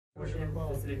Promotion and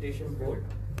Facilitation Board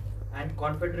and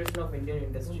Confederation of Indian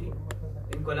Industry,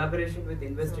 in collaboration with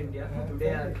Invest India, today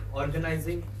are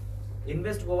organizing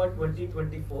Invest Goa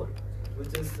 2024,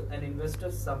 which is an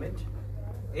investor summit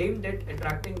aimed at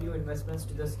attracting new investments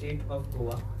to the state of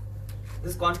Goa.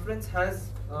 This conference has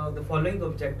the following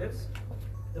objectives.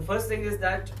 The first thing is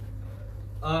that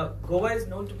Goa is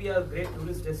known to be a great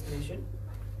tourist destination,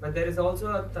 but there is also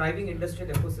a thriving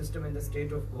industrial ecosystem in the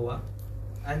state of Goa.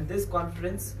 And this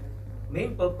conference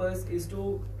main purpose is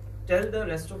to tell the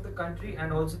rest of the country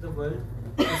and also the world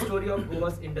the story of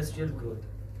Goa's industrial growth.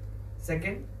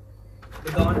 Second,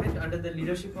 the government under the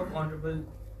leadership of Honorable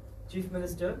Chief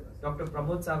Minister Dr.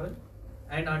 Pramod Sawant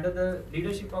and under the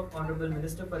leadership of Honorable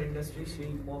Minister for Industry Shri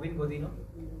Movin Godino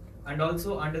and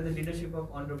also under the leadership of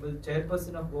Honorable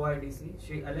Chairperson of Goa IDC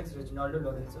Shri Alex Reginaldo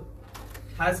Lorenzo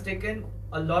has taken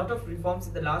a lot of reforms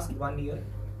in the last 1 year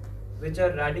which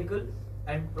are radical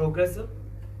and progressive,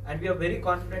 and we are very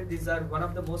confident these are one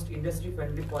of the most industry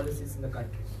friendly policies in the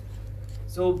country.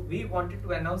 So we wanted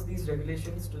to announce these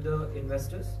regulations to the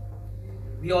investors.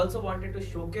 We also wanted to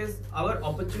showcase our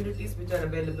opportunities which are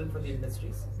available for the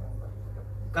industries.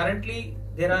 Currently,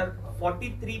 there are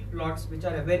 43 plots which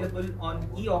are available on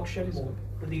e-auction mode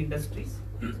to the industries.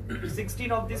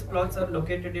 16 of these plots are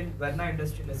located in Verna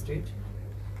Industrial Estate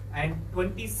and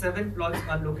 27 plots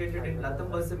are located in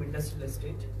Lathambarsam Industrial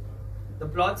Estate. The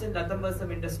plots in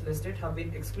Lathambarsam Industrial Estate have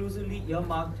been exclusively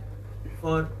earmarked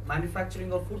for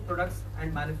manufacturing of food products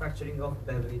and manufacturing of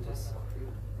beverages.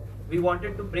 We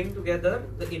wanted to bring together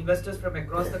the investors from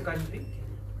across the country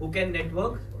who can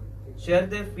network, share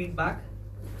their feedback,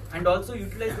 and also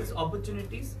utilize these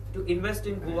opportunities to invest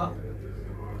in Goa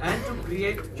and to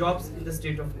create jobs in the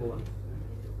state of Goa.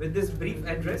 With this brief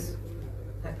address,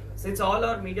 since all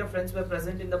our media friends were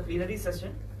present in the plenary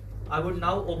session, I would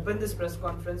now open this press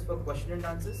conference for question and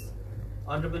answers.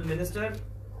 Honorable Minister,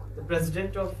 the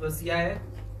President of CII,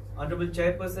 Honorable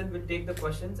Chairperson will take the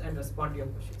questions and respond to your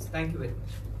questions. Thank you very much.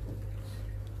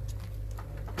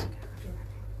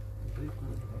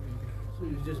 So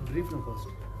you just brief now first.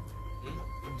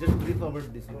 Just brief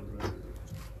about this.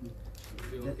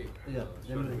 Okay. Yeah,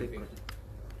 then we'll take questions.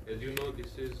 As you know,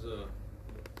 this is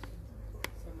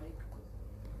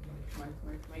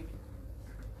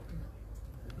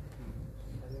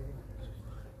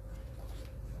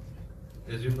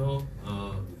as you know,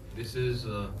 this is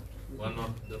one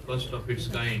of the first of its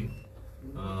kind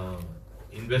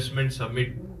investment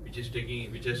summit which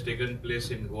has taken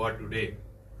place in Goa today,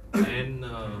 and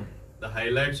the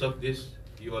highlights of this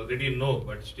you already know,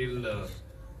 but still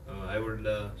I would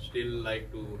still like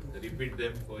to repeat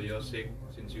them for your sake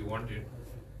since you want it.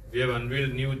 We have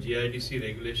unveiled new GIDC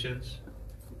regulations,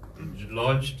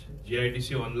 launched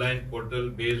GIDC online portal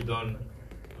based on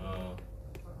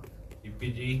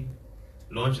EPG,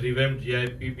 launched revamped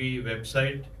GIPB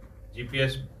website,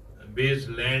 GPS based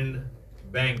land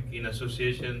bank in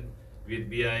association with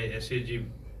BISAG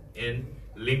and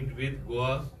linked with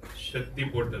Goa Shakti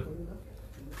portal,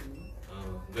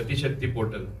 Gati Shakti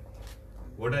portal.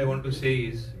 What I want to say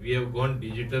is we have gone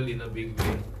digital in a big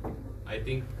way. I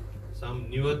think some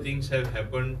newer things have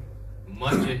happened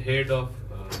much ahead of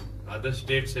other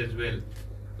states as well.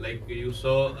 Like you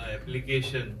saw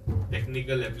application,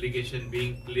 technical application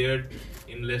being cleared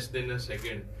in less than a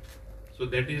second. So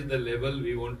that is the level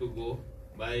we want to go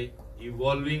by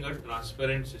evolving a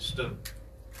transparent system.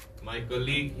 My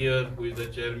colleague here, who is the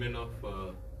chairman of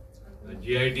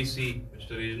GIDC,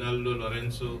 Mr. Reginaldo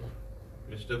Lorenzo,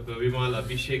 Mr. Pravimal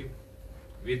Abhishek,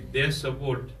 with their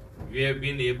support, we have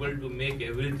been able to make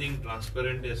everything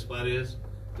transparent as far as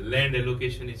land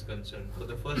allocation is concerned. For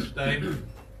the first time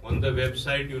on the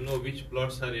website, you know which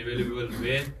plots are available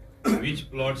where, which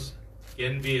plots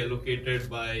can be allocated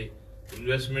by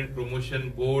Investment Promotion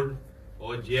Board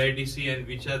or GIDC, and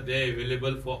which are there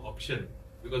available for auction,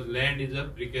 because land is a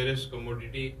precarious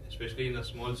commodity, especially in a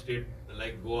small state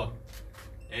like Goa.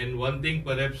 And one thing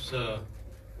perhaps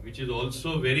which is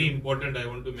also very important I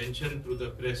want to mention through the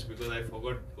press, because I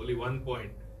forgot only one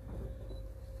point.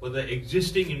 For the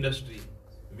existing industry,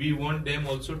 we want them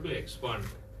also to expand.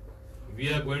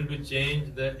 We are going to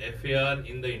change the FAR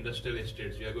in the industrial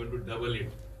estates. We are going to double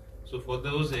it. So for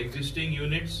those existing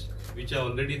units which are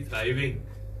already thriving,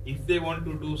 if they want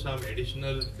to do some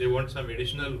additional, they want some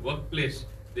additional workplace,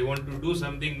 they want to do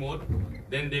something more,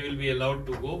 then they will be allowed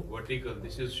to go vertical.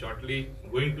 This is shortly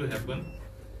going to happen.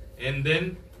 And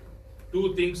then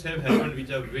two things have happened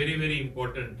which are very, very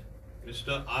important.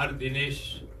 Mr. R.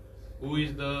 Dinesh, who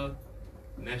is the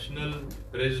National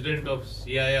President of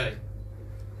CII,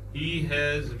 we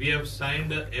have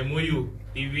signed a MOU,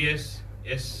 TVS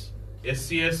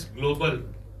SCS Global,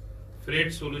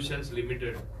 Freight Solutions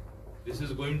Limited. This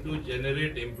is going to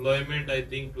generate employment, I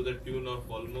think, to the tune of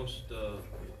almost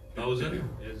 1,000,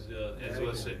 as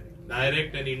was said.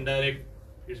 Direct and indirect,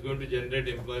 it's going to generate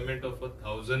employment of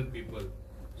 1,000 people.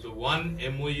 So one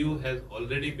MOU has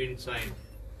already been signed.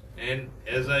 And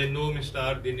as I know Mr.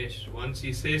 R. Dinesh, once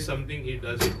he says something, he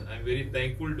does it. I'm very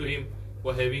thankful to him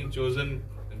for having chosen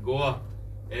Goa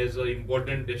as an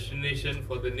important destination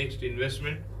for the next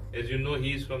investment. As you know,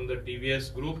 he is from the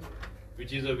TVS group,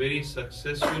 which is a very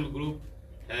successful group,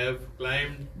 have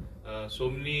climbed so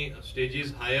many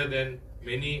stages higher than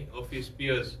many of his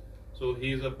peers. So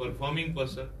he is a performing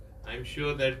person. I'm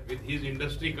sure that with his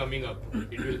industry coming up,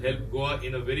 it will help Goa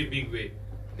in a very big way.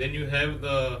 Then you have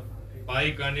the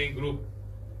Pai Kane group.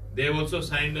 They have also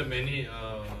signed a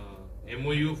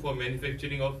MOU for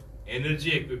manufacturing of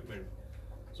energy equipment.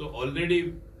 So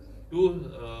already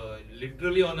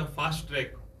literally on a fast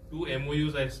track, 2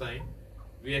 MOUs I signed.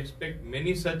 We expect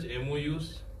many such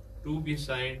MOUs to be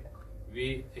signed.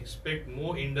 We expect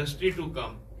more industry to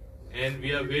come, and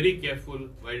we are very careful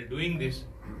while doing this.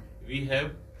 We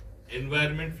have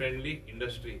environment friendly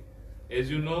industry. As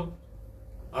you know,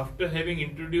 after having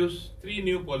introduced 3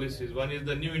 new policies, one is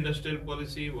the new industrial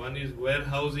policy, one is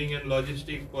warehousing and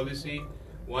logistics policy,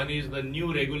 one is the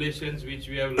new regulations which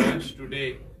we have launched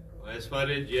today as far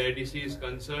as GIDC is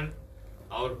concerned.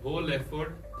 Our whole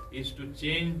effort is to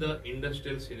change the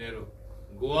industrial scenario.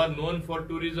 Goa, known for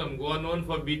tourism, Goa known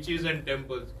for beaches and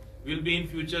temples, will be in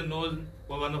future known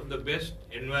for one of the best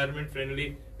environment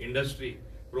friendly industry,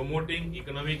 promoting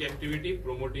economic activity,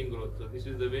 promoting growth. So this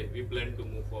is the way we plan to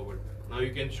move forward. Now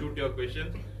you can shoot your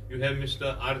questions. You have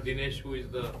Mr. R. Dinesh, who is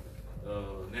the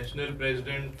National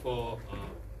President for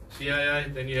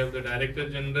CII. Then you have the Director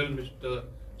General, Mr.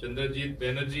 Chandrajit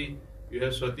Banerjee. You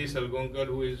have Swati Salgaonkar,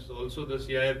 who is also the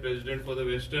CII President for the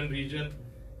Western region.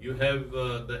 You have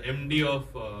the MD of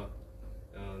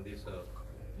this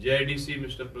GIDC,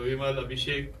 Mr. Pravimal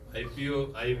Abhishek,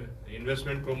 IPO,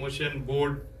 Investment Promotion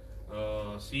Board,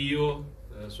 CEO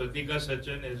Swatika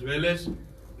Sachan, as well as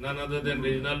none other than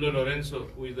Reginaldo Lorenzo,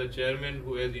 who is the chairman,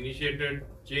 who has initiated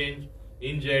change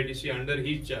in GIDC under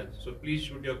his charge. So please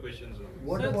shoot your questions now.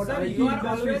 What about sir, IT you are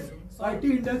industries? always-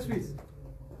 IT industries.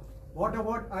 What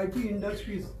about IT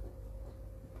industries?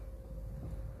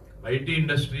 IT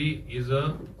industry is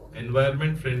a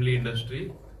environment friendly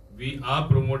industry. We are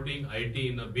promoting IT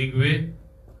in a big way.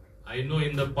 I know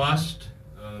in the past,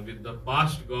 with the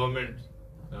past government,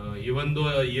 even though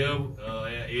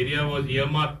area was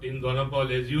earmarked in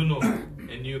Donapal, as you know,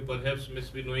 and you perhaps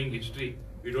must be knowing history,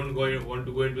 we don't want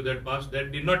to go into that past,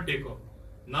 that did not take off.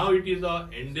 Now it is our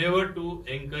endeavor to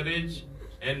encourage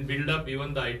and build up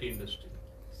even the IT industry.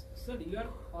 Sir, you are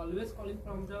always calling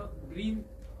from the green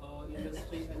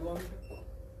industry environment.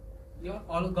 Your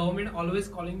government always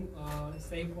calling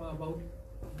say about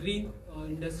green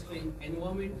industry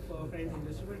environment friend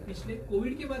industry, but पिछले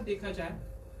Covid के बाद देखा जाए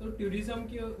तो tourism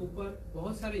के ऊपर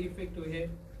बहुत सारे इफेक्ट हुए हैं.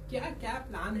 क्या क्या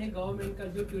प्लान है गवर्नमेंट का?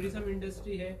 जो टूरिज्म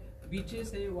इंडस्ट्री है,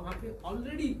 बीचेस है, वहाँ पे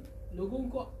ऑलरेडी लोगों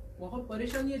को बहुत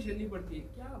परेशानियां झेलनी पड़ती है.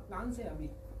 क्या प्लान है अभी?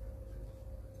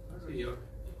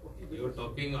 You're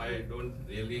talking, I don't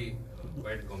really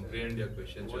quite comprehend your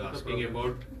question. You're asking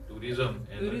about tourism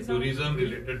and tourism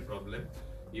related problem.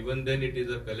 Even then it is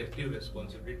a collective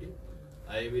responsibility.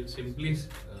 I will simply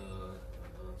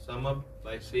sum up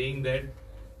by saying that,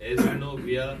 as you know,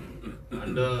 we are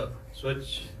under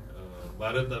Swachh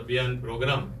Bharat Abhiyan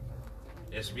program,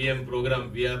 SBM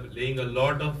program. We are laying a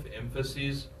lot of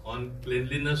emphasis on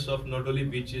cleanliness of not only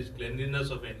beaches, cleanliness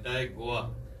of entire Goa.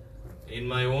 In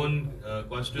my own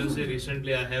constituency,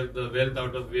 recently I have the wealth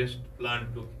out of waste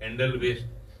plant to handle waste.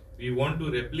 We want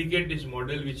to replicate this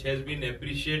model, which has been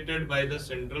appreciated by the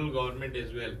central government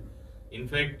as well. In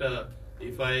fact,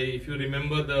 if you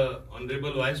remember, the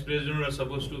Honorable Vice President was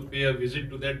supposed to pay a visit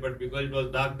to that, but because it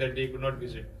was dark that day, he could not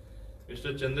visit.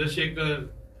 Mr. Chandrasekhar,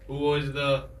 who was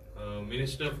the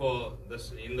minister for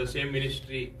in the same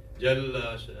ministry,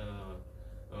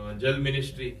 Jal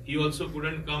Ministry, he also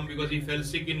couldn't come because he fell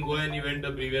sick in Goa and he went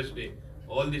the previous day.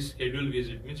 All this scheduled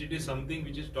visit means it is something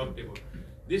which is talked about.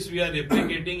 This we are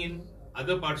replicating in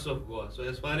other parts of Goa. So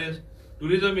as far as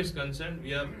tourism is concerned,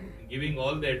 we are giving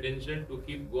all the attention to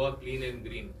keep Goa clean and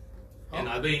green. And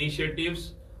other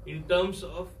initiatives in terms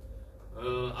of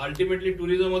ultimately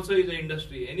tourism also is an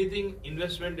industry. Anything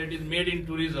investment that is made in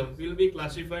tourism will be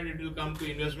classified, it will come to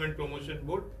investment promotion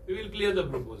board, we will clear the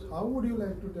proposal. How would you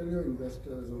like to tell your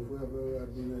investors or whoever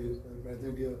have been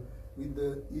present here with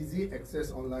the easy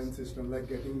access online system, like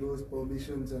getting those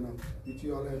permissions and which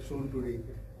you all have shown today?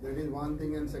 That is one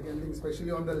thing, and second thing, especially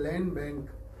on the land bank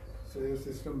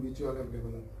system which you all have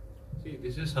developed. See,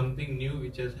 this is something new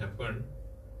which has happened.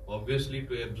 Obviously,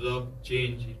 to absorb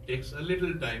change, it takes a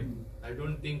little time. I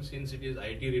don't think since it is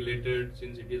IT related,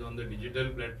 since it is on the digital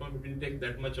platform, it will take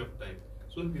that much of time.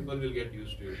 Soon people will get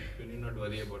used to it. You need not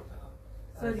worry about that.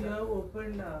 Sir, you have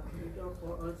opened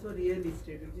also real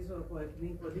estate, which is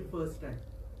opening for the first time.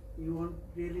 You want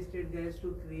real estate guys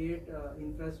to create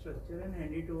infrastructure and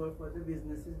hand it over for the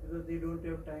businesses because they don't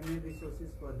have time and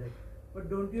resources for that. But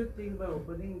don't you think by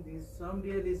opening this, some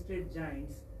real estate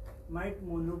giants might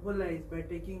monopolize by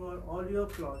taking on all your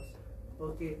plots,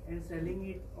 okay, and selling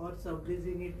it or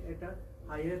subleasing it at a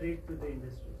higher rate to the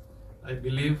industry? I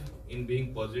believe in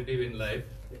being positive in life,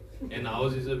 and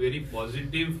ours is a very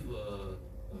positive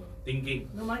thinking.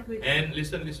 No, my question. And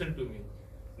listen to me.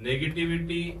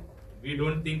 Negativity we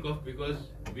don't think of, because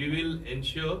we will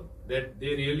ensure that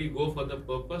they really go for the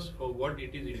purpose for what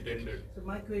it is intended. So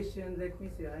my question, let me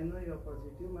say, I know you are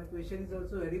positive. My question is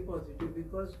also very positive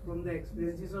because from the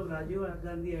experiences of Rajiv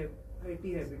Gandhi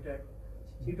IT Habitat,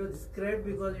 it was scrapped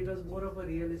because it was more of a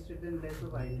real estate and less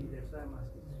of IT. That's why I'm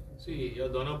asking. See, your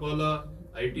Donapaula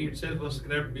IT itself was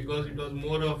scrapped because it was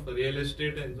more of real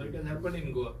estate, and so it has happened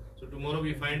in Goa. So tomorrow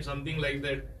we find something like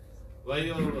that. Why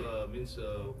you're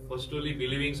firstly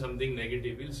believing something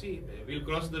negative? We'll see. We'll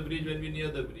cross the bridge when we near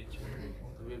the bridge.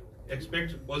 We'll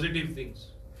expect positive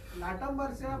things.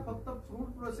 लाटांबरच्या फक्त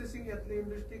fruit processing यातली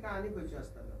industry का आणि खंयची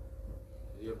आसता?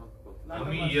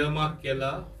 आम्ही earmark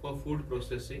केला for food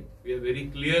processing. We are very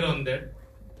clear on that,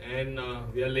 and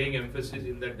we are laying emphasis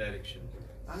in that direction.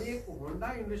 आणि एक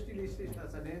होंडा इंडस्ट्रियल इस्टेट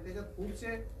आसा न्ही, त्याच्यात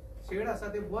खूपशे शेड आसा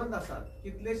ते बंद आसात,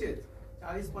 कितलेशेच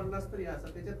 40-50 तरी आसा,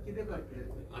 त्याच्यात कितें करतले?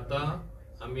 आता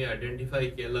आम्ही आयडेंटिफाय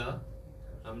केला,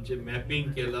 आमचे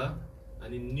मॅपिंग केला,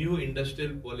 आणि न्यू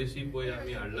इंडस्ट्रियल पॉलिसी पळय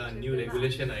आम्ही हाडला, न्यू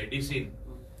रेग्युलेशन आयडीसीन.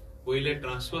 पहिले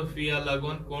ट्रान्सफर फी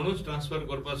लागून कोणूच ट्रान्सफर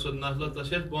करपाक सोदनासलो,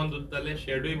 तशेंच बंद उरताले,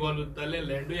 शेडूय बंद उरताले,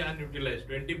 लँडूय अनयुटिलायज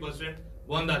 20%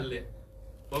 बंद आसले.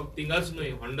 फक्त थिंगाच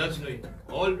न्हय, होंडाच न्हय,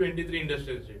 all 23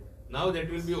 industrial shade. Now that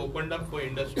will be opened up for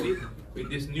industry with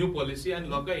this new policy, and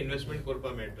local investment korpa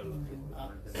metal.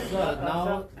 So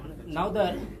now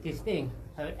this thing,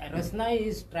 Rasna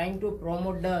is trying to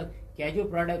promote the cashew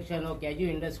production or cashew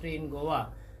industry in Goa.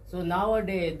 So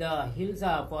nowadays the hills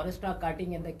are forest are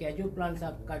cutting and the cashew plants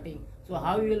are cutting. So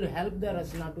how you will help the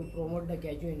Rasna to promote the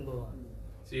cashew in Goa?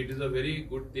 See, it is a very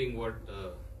good thing what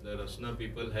the Rasna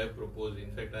people have proposed.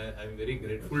 In fact, I am very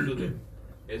grateful to them.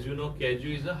 As you know,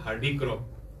 cashew is a hardy crop.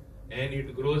 And it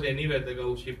grows anywhere. तेका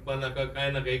शिप्पा नाका काय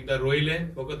नाका, एकदा रोयले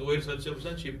फकत वयर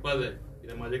सरचे शिप्पा जाय.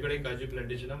 कित्याक माझ्याकडे काजू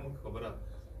प्लांटेशन म्हाका खबर आहा.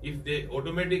 If they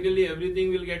automatically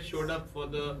everything will get showed up for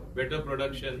the better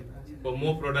production, for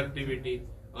more productivity,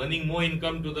 earning more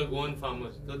income to the Goan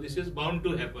farmers. So this is bound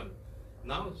to happen.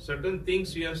 Now certain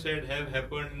things you have said have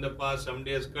happened in the past.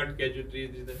 Somebody has cut cashew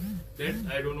trees.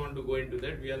 That I don't want to go into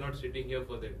that. We are not sitting here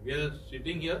for that. We are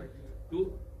sitting here to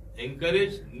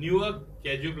encourage newer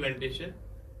cashew plantation,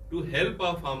 to help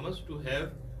our farmers to have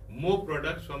more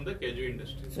products from the cashew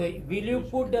industry. So will you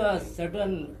put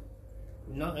certain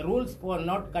rules for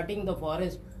not cutting the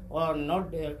forest or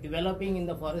not developing in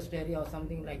the forest area or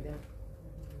something like that?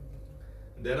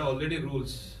 There are already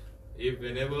rules. If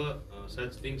whenever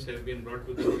such things have been brought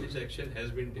to the notice, action has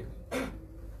been taken.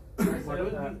 What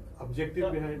was the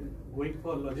objective behind going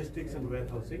for logistics and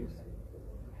warehousing?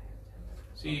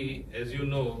 See, as you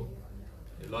know,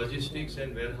 logistics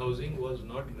and warehousing was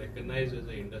not recognized as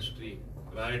an industry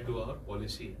prior to our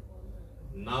policy.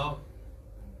 Now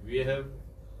we have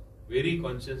very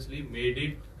consciously made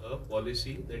it a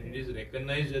policy that it is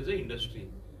recognized as an industry.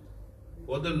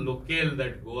 For the locale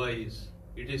that Goa is,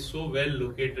 it is so well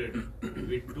located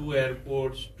with 2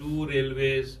 airports, 2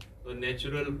 railways, a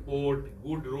natural port,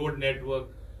 good road network.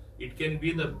 It can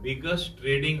be the biggest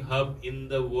trading hub in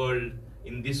the world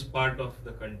in this part of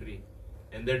the country.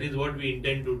 And that is what we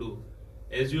intend to do.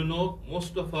 As you know,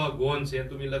 most of our Goans,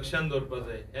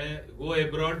 go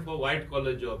abroad for white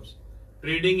collar jobs.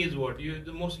 Trading is what?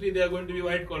 Mostly they are going to be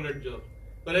white collar jobs.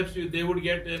 Perhaps they would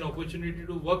get an opportunity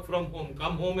to work from home,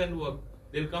 come home and work.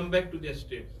 They'll come back to their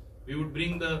states. We would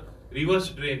bring the reverse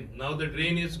drain. Now the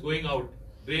drain is going out.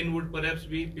 Drain would perhaps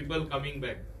be people coming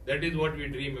back. That is what we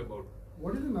dream about.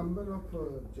 What is the number of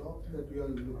jobs that you are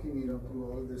looking into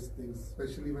all these things,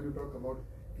 especially when you talk about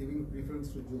giving preference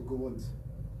to Goans?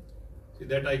 See,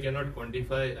 that I cannot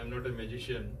quantify. I'm not a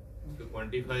magician to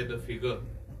quantify the figure,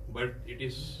 but it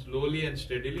is slowly and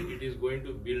steadily it is going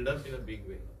to build up in a big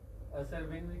way. Sir,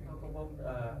 when we talk about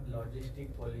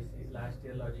logistic policy, last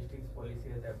year logistics policy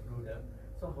has approved.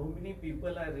 So how many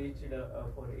people are reached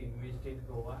for invest in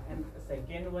Goa? And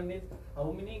second one is,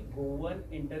 how many Goan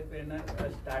entrepreneur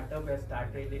startup has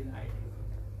started in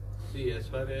IT? See, as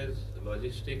far as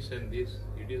logistics and this,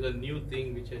 it is a new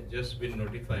thing which has just been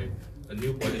notified, a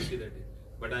new policy that is.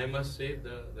 But I must say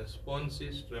the response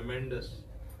is tremendous.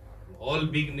 All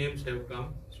big names have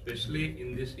come, especially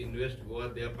in this Invest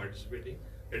Goa, they are participating.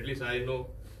 At least I know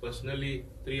personally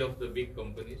 3 of the big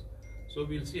companies. So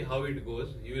we'll see how it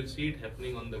goes. You will see it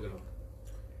happening on the ground.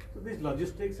 So this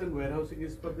logistics and warehousing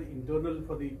is for the internal,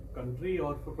 for the country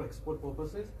or for export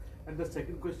purposes? And the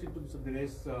second question to Mr.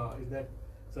 Dinesh is that,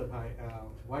 sir, hi,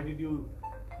 why did you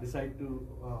decide to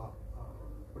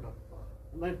put up?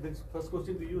 This first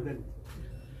question to you then.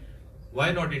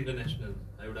 Why not international?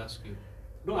 I would ask you.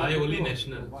 No, Why I don't only know.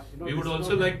 national? Why- no, We would this is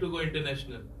also not- like to go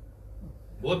international.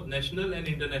 Both national and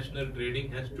international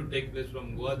trading has to take place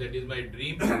from Goa. That is my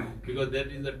dream because that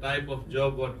is the type of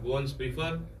job what Goans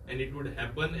prefer, and it would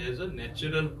happen as a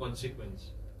natural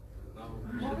consequence. Now,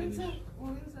 Mr.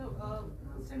 Dinesh.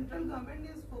 Central government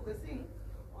is focusing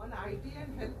on IT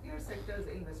and healthcare sectors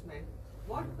investment.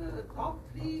 What top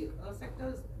 3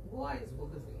 sectors Goa is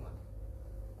focusing on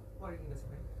for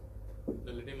investment?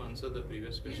 Let him answer the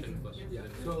previous question first. Yeah.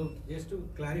 Then- So just to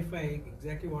clarify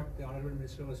exactly what the Honorable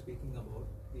Minister was speaking about,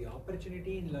 the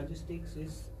opportunity in logistics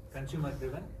is consumer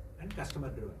driven and customer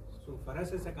driven. So for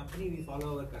us as a company, we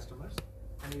follow our customers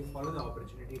and we follow the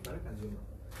opportunity for a consumer.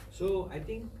 So I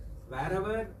think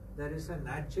wherever there is a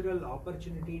natural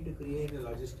opportunity to create a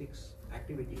logistics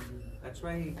activity, that's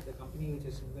why the company which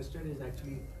has invested is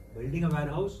actually building a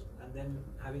warehouse and then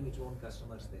having its own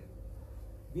customers there.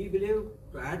 We believe,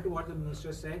 to add to what the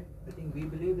minister said, I think we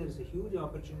believe there is a huge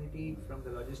opportunity from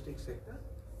the logistics sector.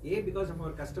 A, because of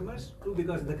our customers, 2,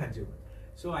 because of the consumer.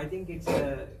 So I think it's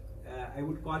I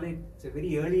would call it's a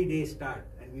very early day start,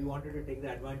 and we wanted to take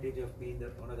the advantage of being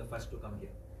one of the first to come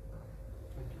here.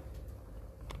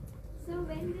 So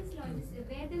when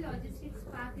where the logistics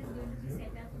park is going to be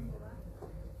set up in Goa?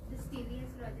 This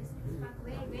TVS logistics park,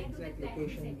 where do the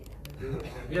clients set it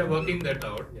up? We are working that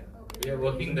out. Yeah. We are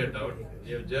working that out.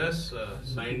 We have just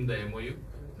signed the MOU.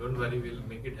 Don't worry, we'll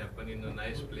make it happen in a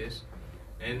nice place.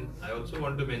 And I also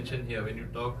want to mention here, when you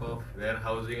talk of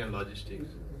warehousing and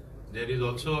logistics, there is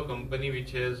also a company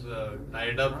which has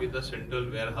tied up with the Central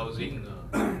Warehousing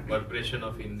Corporation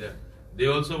of India. They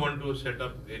also want to set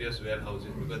up various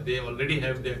warehouses because they already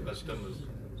have their customers.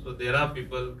 So there are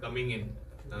people coming in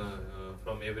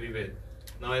from everywhere.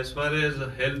 Now, as far as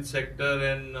health sector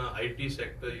and IT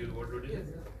sector,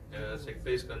 sector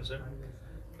is concerned,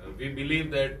 we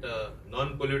believe that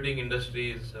non-polluting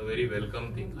industry is a very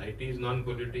welcome thing. IT is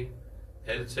non-polluting.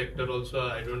 Health sector also,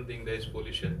 I don't think there is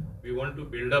pollution. We want to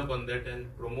build up on that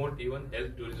and promote even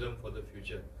health tourism for the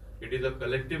future. It is a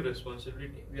collective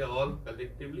responsibility. We are all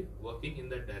collectively working in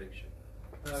that direction.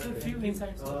 So few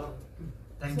insights.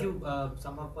 Thank you.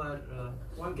 Some of our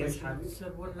One guests question. have.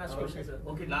 Sir, one last question, sir.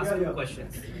 Okay, last Yeah, two yeah.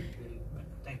 questions.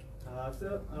 Thank you.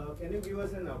 Sir, can you give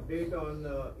us an update on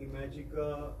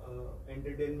Imagica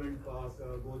Entertainment Park,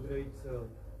 Godrej's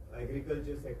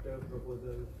agriculture sector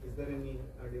proposal? Is there any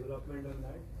development on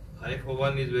that? I, for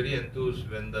one, is very enthused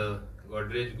when the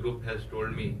Godrej Group has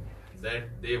told me that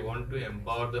they want to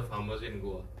empower the farmers in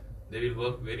Goa. They will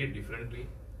work very differently.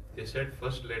 They said,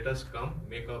 first let us come,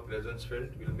 make our presence felt,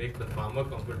 we'll make the farmer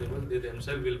comfortable, they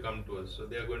themselves will come to us. So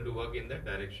they are going to work in that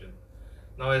direction.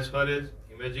 Now, as far as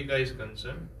Imagica is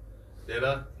concerned, there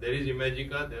is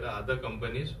Imagica, there are other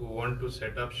companies who want to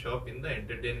set up shop in the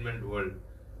entertainment world.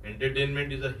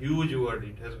 Entertainment is a huge word,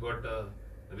 it has got a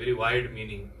very wide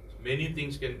meaning. Many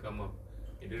things can come up.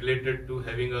 Related to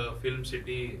having a film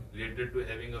city, related to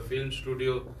having a film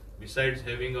studio, besides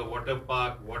having a water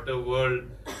park, water world,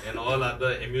 and all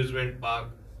other amusement park.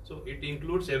 So it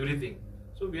includes everything.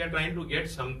 So we are trying to get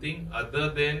something other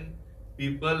than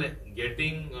people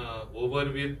getting over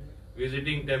with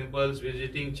visiting temples,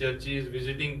 visiting churches,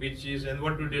 visiting beaches, and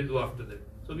what do they do after that?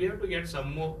 So we have to get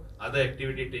some more other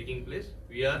activity taking place.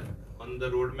 We are on the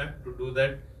roadmap to do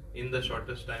that in the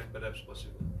shortest time perhaps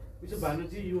possible. Mr.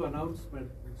 Banerjee, you announced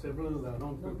several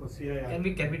announcements for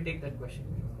CII. Can we take that question?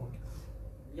 Okay.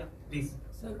 Yeah, please.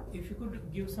 Sir, if you could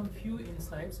give some few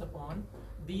insights upon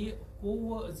the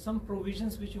some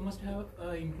provisions which you must have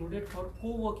included for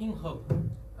co-working hub,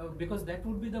 because that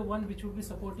would be the one which would be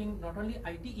supporting not only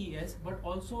ITES but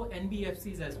also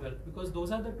NBFCs as well, because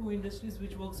those are the two industries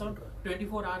which works on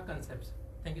 24-hour concepts.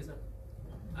 Thank you, sir.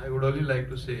 I would only like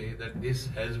to say that this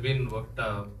has been worked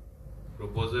out.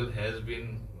 Proposal has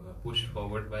been pushed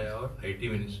forward by our IT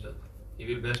minister.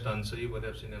 He will best answer you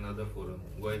perhaps in another forum.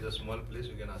 Goa is a small place,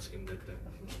 you can ask him that time.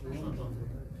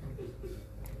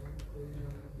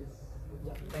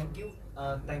 Yeah, thank you.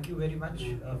 Thank you very much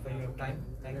for your time.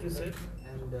 Thank you, sir.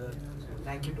 And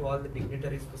thank you to all the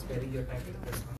dignitaries for sparing your time.